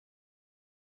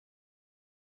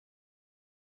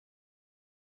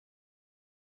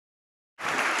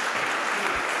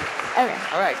Okay.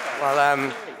 All right.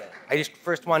 Well, I just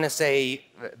first want to say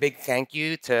a big thank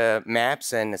you to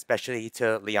MAPS and especially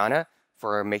to Liana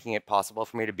for making it possible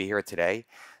for me to be here today.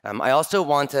 I also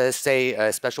want to say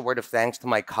a special word of thanks to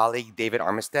my colleague, David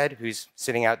Armistead, who's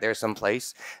sitting out there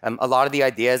someplace. A lot of the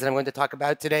ideas that I'm going to talk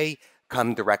about today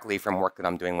come directly from work that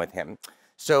I'm doing with him.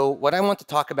 So what I want to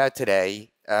talk about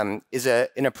today is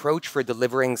an approach for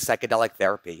delivering psychedelic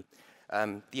therapy.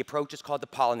 The approach is called the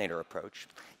Pollinator Approach.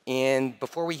 And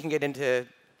before we can get into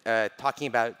talking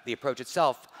about the approach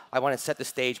itself, I want to set the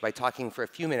stage by talking for a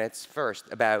few minutes first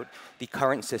about the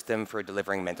current system for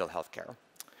delivering mental health care.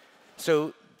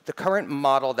 So the current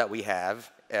model that we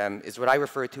have is what I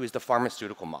refer to as the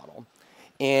pharmaceutical model.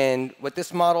 And what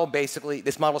this model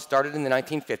started in the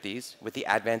 1950s with the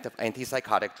advent of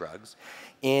antipsychotic drugs.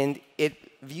 And it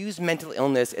views mental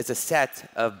illness as a set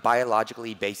of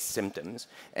biologically based symptoms.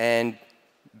 And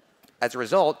as a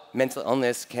result, mental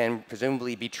illness can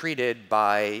presumably be treated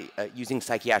by using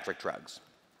psychiatric drugs.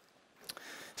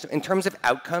 So in terms of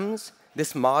outcomes,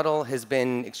 this model has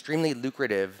been extremely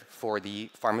lucrative for the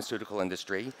pharmaceutical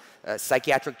industry.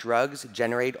 Psychiatric drugs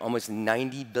generate almost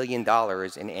 $90 billion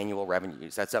in annual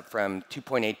revenues. That's up from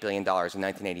 $2.8 billion in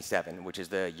 1987, which is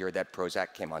the year that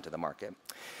Prozac came onto the market.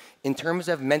 In terms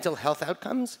of mental health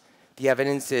outcomes, the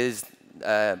evidence is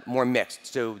more mixed.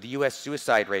 So the US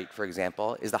suicide rate, for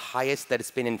example, is the highest that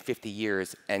it's been in 50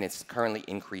 years, and it's currently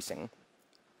increasing.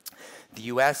 The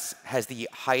US has the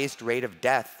highest rate of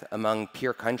death among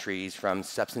peer countries from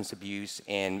substance abuse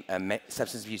and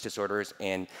substance abuse disorders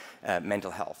and mental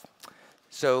health.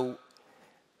 So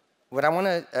what I want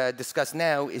to discuss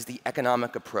now is the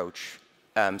economic approach,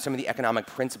 some of the economic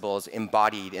principles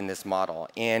embodied in this model.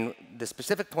 And the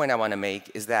specific point I want to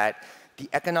make is that the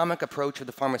economic approach of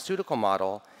the pharmaceutical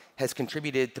model has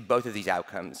contributed to both of these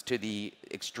outcomes, to the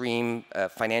extreme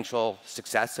financial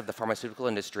success of the pharmaceutical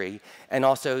industry, and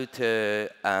also to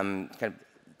kind of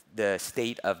the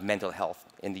state of mental health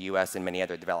in the US and many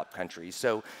other developed countries.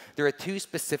 So there are two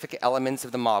specific elements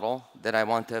of the model that I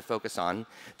want to focus on.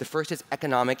 The first is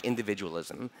economic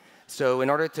individualism. So in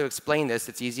order to explain this,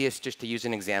 it's easiest just to use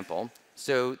an example.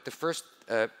 So the first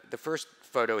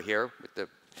photo here with the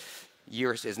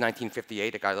year is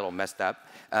 1958, it got a little messed up,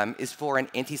 is for an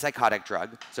antipsychotic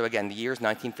drug. So again, the year is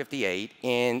 1958,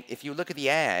 and if you look at the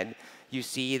ad, you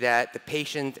see that the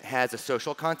patient has a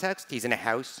social context. He's in a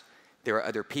house. There are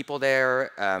other people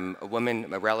there, a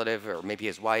woman, a relative, or maybe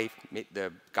his wife.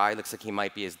 The guy looks like he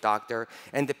might be his doctor.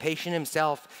 And the patient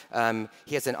himself,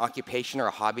 he has an occupation or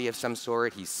a hobby of some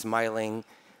sort. He's smiling.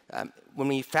 When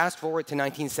we fast forward to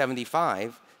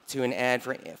 1975, to an ad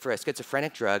for a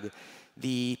schizophrenic drug,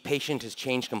 the patient has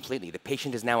changed completely. The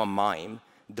patient is now a mime,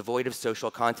 devoid of social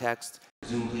context,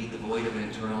 presumably devoid of an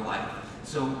internal life.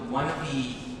 So one of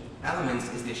the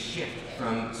elements is this shift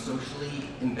from socially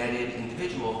embedded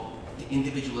individual to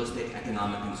individualistic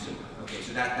economic consumer. Okay,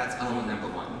 so that's element number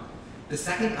one. The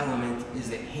second element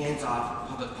is a hands-off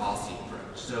public policy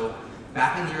approach. So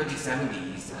back in the early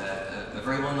 70s, a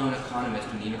very well-known economist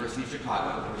from the University of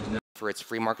Chicago, which is known for its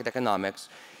free market economics,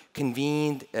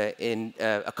 convened in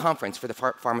a conference for the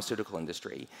pharmaceutical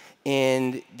industry.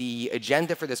 And the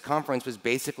agenda for this conference was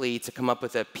basically to come up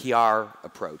with a PR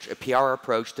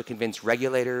approach to convince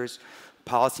regulators,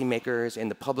 policymakers, and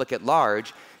the public at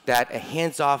large that a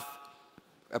hands-off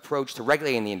approach to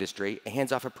regulating the industry, a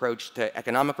hands-off approach to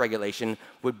economic regulation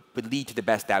would lead to the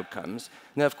best outcomes.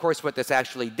 Now, of course, what this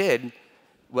actually did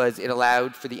was it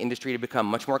allowed for the industry to become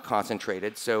much more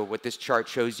concentrated. So what this chart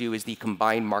shows you is the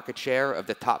combined market share of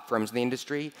the top firms in the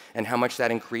industry and how much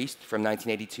that increased from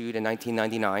 1982 to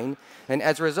 1999. And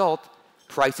as a result,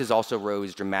 prices also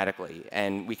rose dramatically.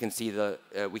 And we can see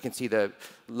the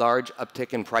large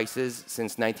uptick in prices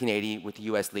since 1980 with the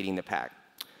US leading the pack.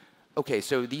 Okay,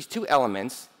 so these two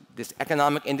elements, this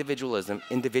economic individualism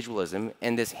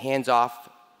and this hands-off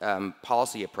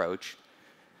policy approach,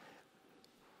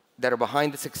 that are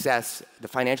behind the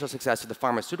financial success of the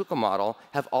pharmaceutical model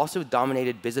have also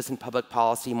dominated business and public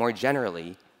policy more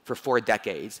generally for 4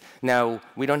 decades. Now,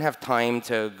 we don't have time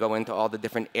to go into all the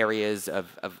different areas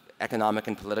of economic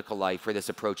and political life where this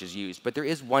approach is used, but there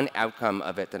is one outcome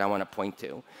of it that I want to point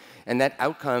to, and that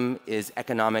outcome is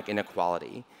economic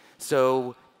inequality.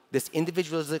 So this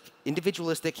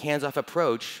individualistic hands-off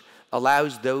approach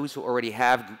allows those who already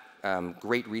have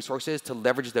great resources to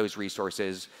leverage those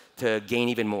resources to gain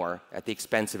even more at the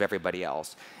expense of everybody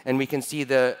else. And we can see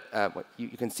what you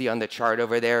can see on the chart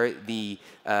over there, the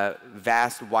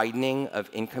vast widening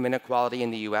of income inequality in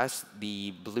the US.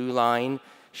 The blue line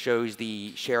shows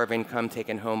the share of income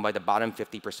taken home by the bottom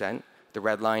 50%. The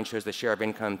red line shows the share of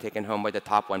income taken home by the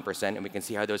top 1%, and we can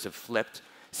see how those have flipped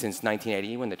since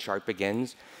 1980, when the chart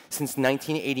begins. Since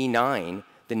 1989,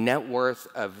 the net worth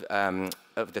of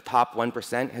the top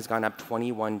 1% has gone up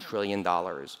 $21 trillion,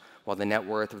 while the net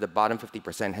worth of the bottom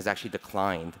 50% has actually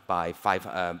declined by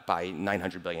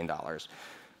 $900 billion.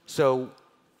 So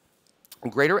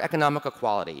greater economic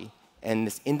equality and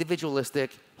this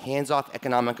individualistic, hands-off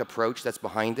economic approach that's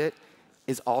behind it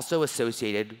is also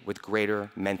associated with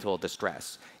greater mental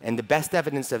distress. And the best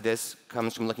evidence of this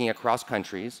comes from looking across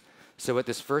countries. So what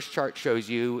this first chart shows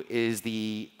you is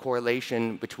the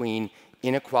correlation between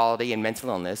inequality and mental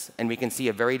illness, and we can see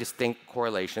a very distinct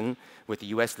correlation with the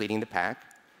US leading the pack.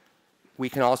 We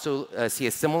can also see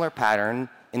a similar pattern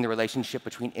in the relationship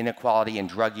between inequality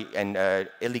and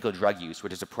illegal drug use,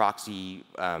 which is a proxy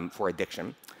for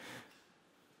addiction.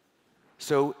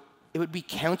 So it would be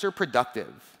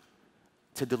counterproductive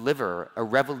to deliver a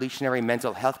revolutionary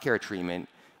mental health care treatment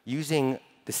using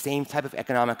the same type of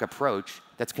economic approach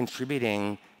that's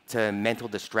contributing to mental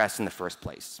distress in the first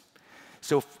place.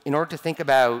 So in order to think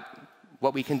about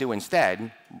what we can do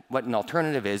instead, what an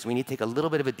alternative is, we need to take a little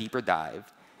bit of a deeper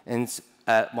dive. And so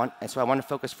I want to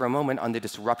focus for a moment on the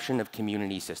disruption of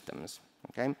community systems.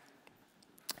 Okay?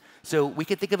 So we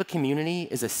could think of a community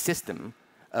as a system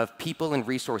of people and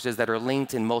resources that are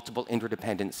linked in multiple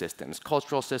interdependent systems: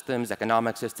 cultural systems,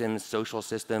 economic systems, social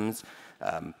systems,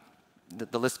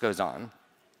 the list goes on.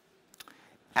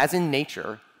 As in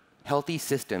nature, healthy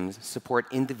systems support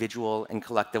individual and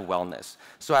collective wellness.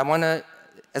 So I want to,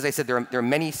 as I said, there are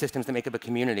many systems that make up a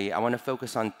community. I want to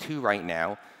focus on two right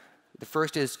now. The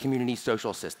first is community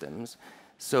social systems.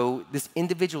 So this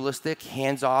individualistic,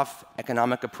 hands-off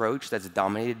economic approach that's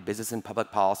dominated business and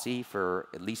public policy for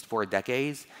at least 4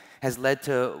 decades has led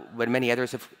to what many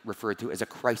others have referred to as a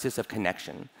crisis of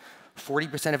connection.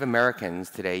 40% of Americans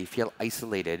today feel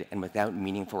isolated and without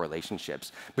meaningful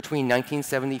relationships. Between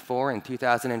 1974 and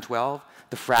 2012,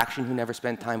 the fraction who never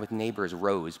spent time with neighbors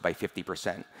rose by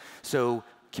 50%. So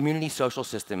community social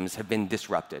systems have been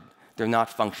disrupted. They're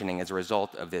not functioning as a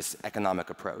result of this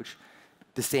economic approach.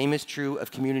 The same is true of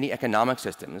community economic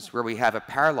systems, where we have a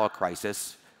parallel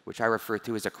crisis, which I refer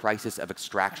to as a crisis of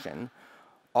extraction.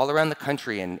 All around the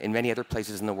country and in many other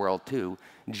places in the world too,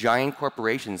 giant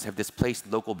corporations have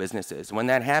displaced local businesses. When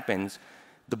that happens,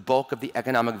 the bulk of the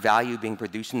economic value being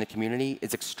produced in the community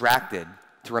is extracted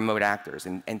to remote actors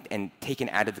and taken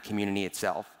out of the community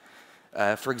itself.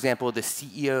 For example, the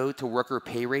CEO to worker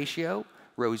pay ratio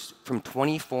rose from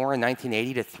 24 in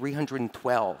 1980 to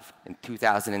 312 in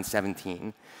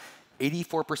 2017.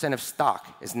 84% of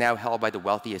stock is now held by the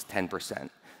wealthiest 10%.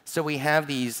 So we have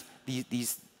these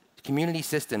community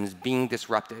systems being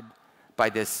disrupted by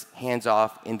this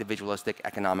hands-off, individualistic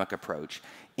economic approach.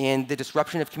 And the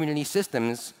disruption of community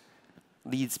systems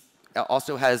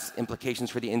also has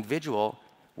implications for the individual,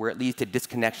 where it leads to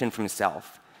disconnection from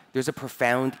self. There's a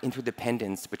profound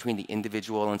interdependence between the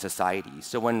individual and society.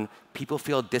 So when people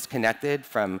feel disconnected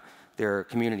from their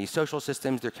community social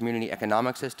systems, their community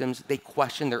economic systems, they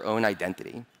question their own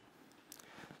identity.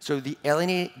 So the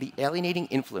alienating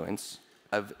influence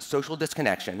of social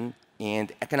disconnection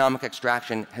and economic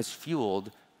extraction has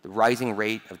fueled the rising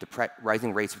rates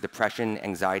of depression,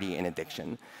 anxiety, and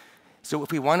addiction. So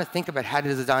if we want to think about how to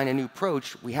design a new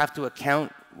approach, we have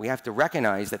to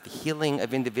recognize that the healing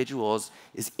of individuals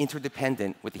is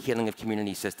interdependent with the healing of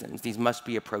community systems. These must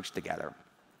be approached together.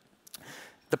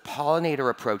 The Pollinator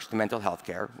Approach to mental health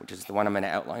care, which is the one I'm going to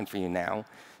outline for you now,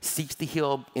 seeks to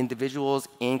heal individuals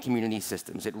and community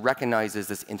systems. It recognizes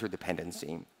this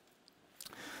interdependency.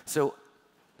 So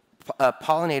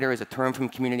pollinator is a term from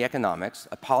community economics.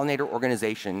 A pollinator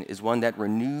organization is one that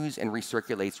renews and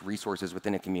recirculates resources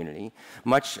within a community,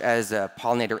 much as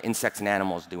pollinator insects and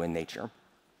animals do in nature.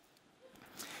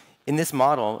 In this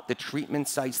model, the treatment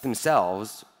sites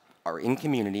themselves are in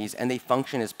communities, and they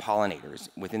function as pollinators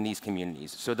within these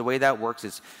communities. So the way that works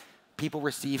is people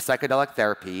receive psychedelic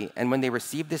therapy, and when they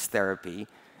receive this therapy,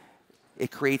 it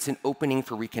creates an opening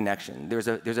for reconnection. There's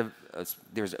a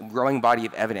growing body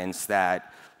of evidence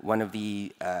that one of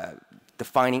the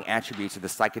defining attributes of the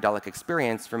psychedelic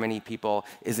experience for many people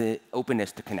is an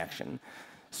openness to connection.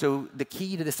 So the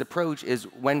key to this approach is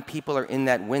when people are in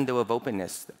that window of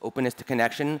openness to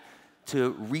connection,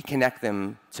 to reconnect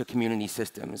them to community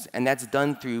systems. And that's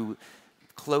done through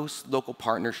close local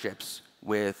partnerships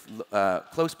with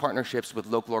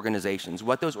local organizations.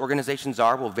 What those organizations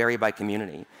are will vary by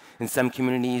community. In some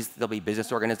communities, there'll be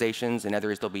business organizations. In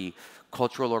others, there'll be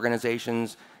cultural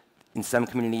organizations. In some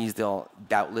communities, they'll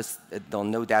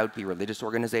no doubt be religious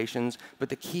organizations. But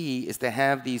the key is to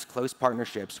have these close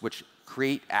partnerships which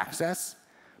create access,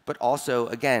 but also,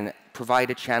 again, provide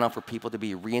a channel for people to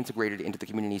be reintegrated into the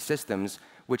community systems,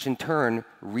 which in turn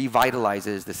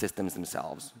revitalizes the systems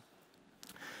themselves.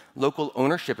 Local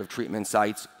ownership of treatment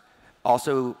sites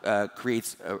also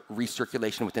creates a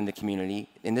recirculation within the community.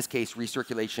 In this case,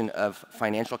 recirculation of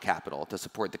financial capital to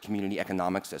support the community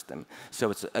economic system.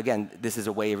 So it's, again, this is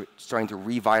a way of starting to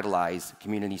revitalize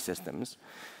community systems.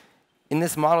 In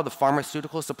this model, the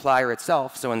pharmaceutical supplier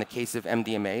itself, so in the case of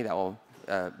MDMA,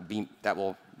 that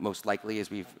will most likely, as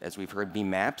we've heard, be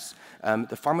MAPS.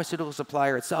 The pharmaceutical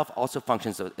supplier itself also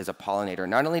functions as a pollinator.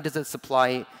 Not only does it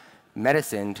supply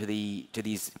medicine to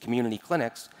these community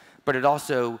clinics, but it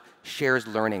also shares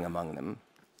learning among them.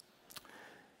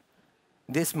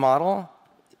 This model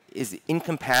is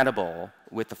incompatible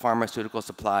with the pharmaceutical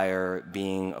supplier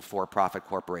being a for-profit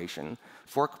corporation.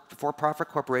 For-profit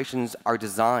corporations are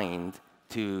designed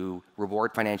to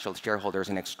reward financial shareholders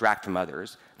and extract from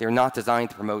others. They're not designed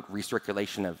to promote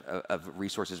recirculation of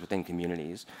resources within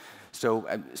communities. So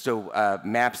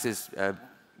MAPS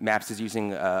is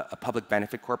using a public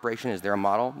benefit corporation as their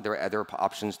model. There are other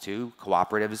options too.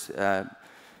 Cooperatives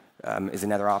is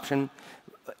another option.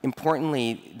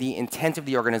 Importantly, the intent of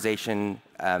the organization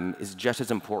is just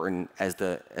as important as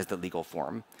the legal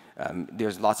form.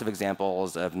 There's lots of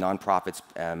examples of nonprofits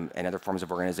and other forms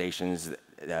of organizations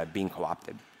being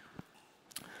co-opted.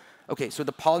 Okay, so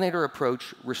the pollinator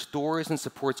approach restores and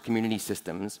supports community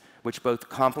systems, which both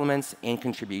complements and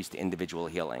contributes to individual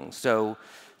healing. So,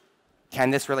 can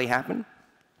this really happen?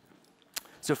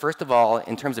 So first of all,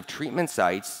 in terms of treatment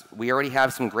sites, we already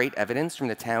have some great evidence from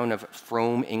the town of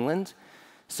Frome, England.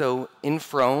 So in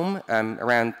Frome,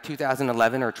 around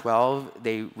 2011 or 12,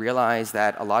 they realized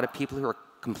that a lot of people who were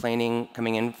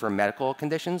coming in for medical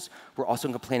conditions were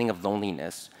also complaining of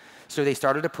loneliness. So they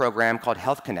started a program called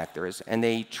Health Connectors, and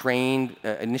they trained,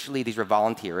 initially these were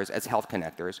volunteers as Health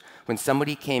Connectors. When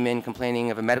somebody came in complaining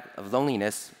of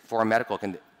loneliness for a medical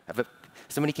condition,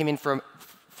 somebody came in for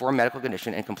a medical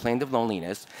condition and complained of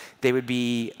loneliness, they would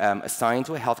be assigned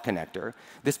to a health connector.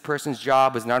 This person's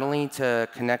job was not only to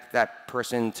connect that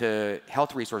person to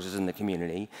health resources in the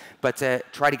community, but to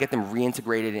try to get them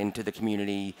reintegrated into the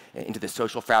community, into the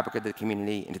social fabric of the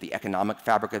community, into the economic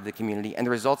fabric of the community, and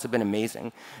the results have been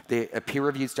amazing. A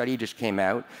peer-reviewed study just came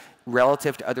out.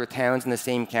 Relative to other towns in the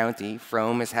same county,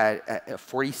 Frome has had a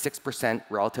 46%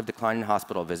 relative decline in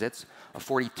hospital visits, a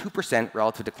 42%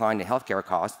 relative decline in healthcare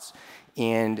costs,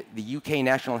 and the UK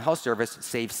National Health Service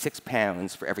saves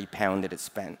 £6 for every pound that it's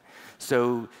spent.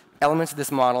 So elements of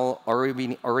this model are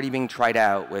already being tried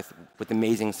out with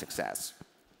amazing success.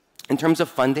 In terms of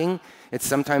funding, it's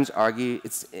sometimes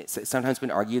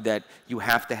been argued that you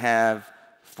have to have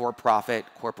for-profit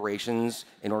corporations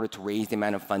in order to raise the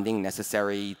amount of funding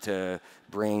necessary to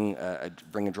bring a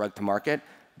drug to market,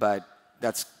 but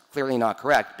that's clearly not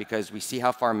correct because we see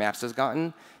how far MAPS has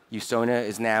gotten. USONA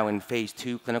is now in phase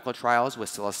 2 clinical trials with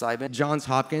psilocybin. Johns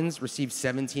Hopkins received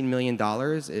 $17 million,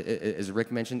 as Rick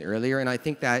mentioned earlier, and I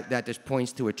think that just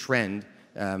points to a trend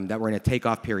that we're in a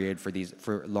takeoff period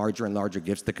for larger and larger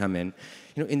gifts to come in.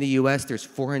 You know, in the U.S., there's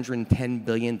 $410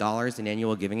 billion in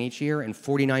annual giving each year, and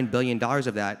 $49 billion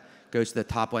of that goes to the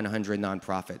top 100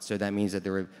 nonprofits. So that means that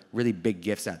there are really big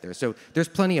gifts out there. So there's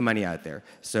plenty of money out there.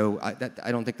 So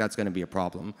I don't think that's going to be a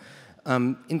problem.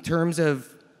 In terms of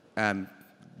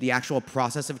the actual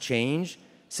process of change,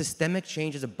 systemic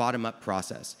change is a bottom-up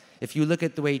process. If you look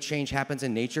at the way change happens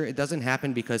in nature, it doesn't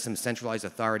happen because some centralized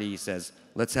authority says,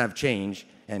 let's have change,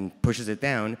 and pushes it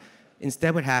down.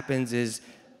 Instead, what happens is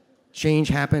change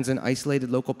happens in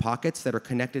isolated local pockets that are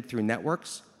connected through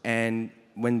networks, and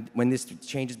when this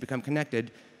change has become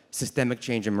connected, systemic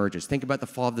change emerges. Think about the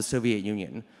fall of the Soviet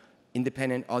Union.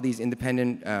 All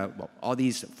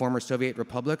these former Soviet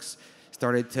republics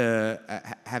started to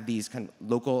have these kind of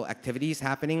local activities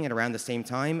happening at around the same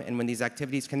time, and when these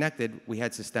activities connected, we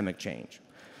had systemic change.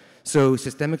 So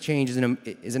systemic change is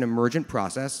an emergent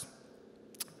process.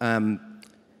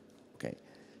 Okay,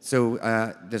 so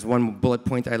there's one bullet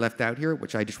point I left out here,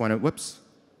 which I just want to, whoops,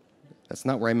 that's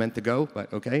not where I meant to go,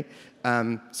 but okay.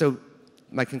 So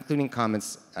my concluding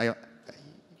comments, all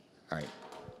right,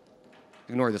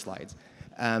 ignore the slides.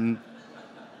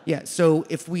 Yeah, so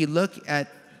if we look at,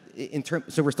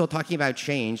 so we're still talking about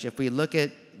change. If we look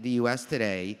at the US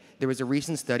today, there was a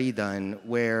recent study done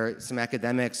where some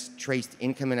academics traced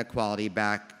income inequality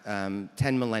back 10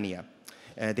 millennia.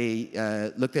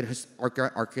 They looked at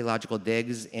archaeological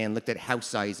digs and looked at house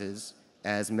sizes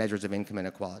as measures of income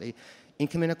inequality.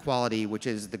 Income inequality, which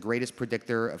is the greatest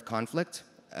predictor of conflict,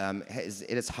 is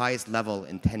at its highest level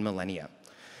in 10 millennia.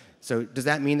 So does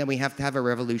that mean that we have to have a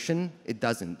revolution? It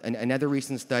doesn't. Another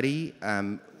recent study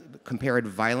compared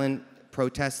violent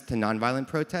protest to nonviolent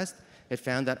protest, it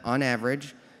found that on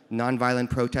average, nonviolent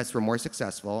protests were more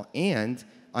successful, and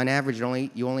on average,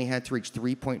 you only had to reach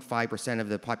 3.5% of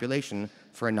the population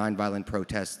for a nonviolent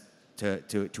protest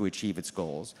to achieve its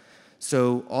goals.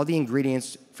 So all the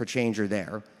ingredients for change are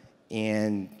there.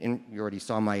 And you already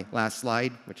saw my last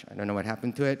slide, which I don't know what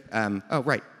happened to it. Oh,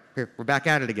 right. Here, we're back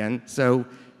at it again. So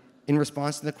in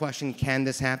response to the question, can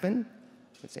this happen?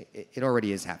 Let's say it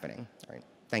already is happening. All right.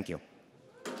 Thank you.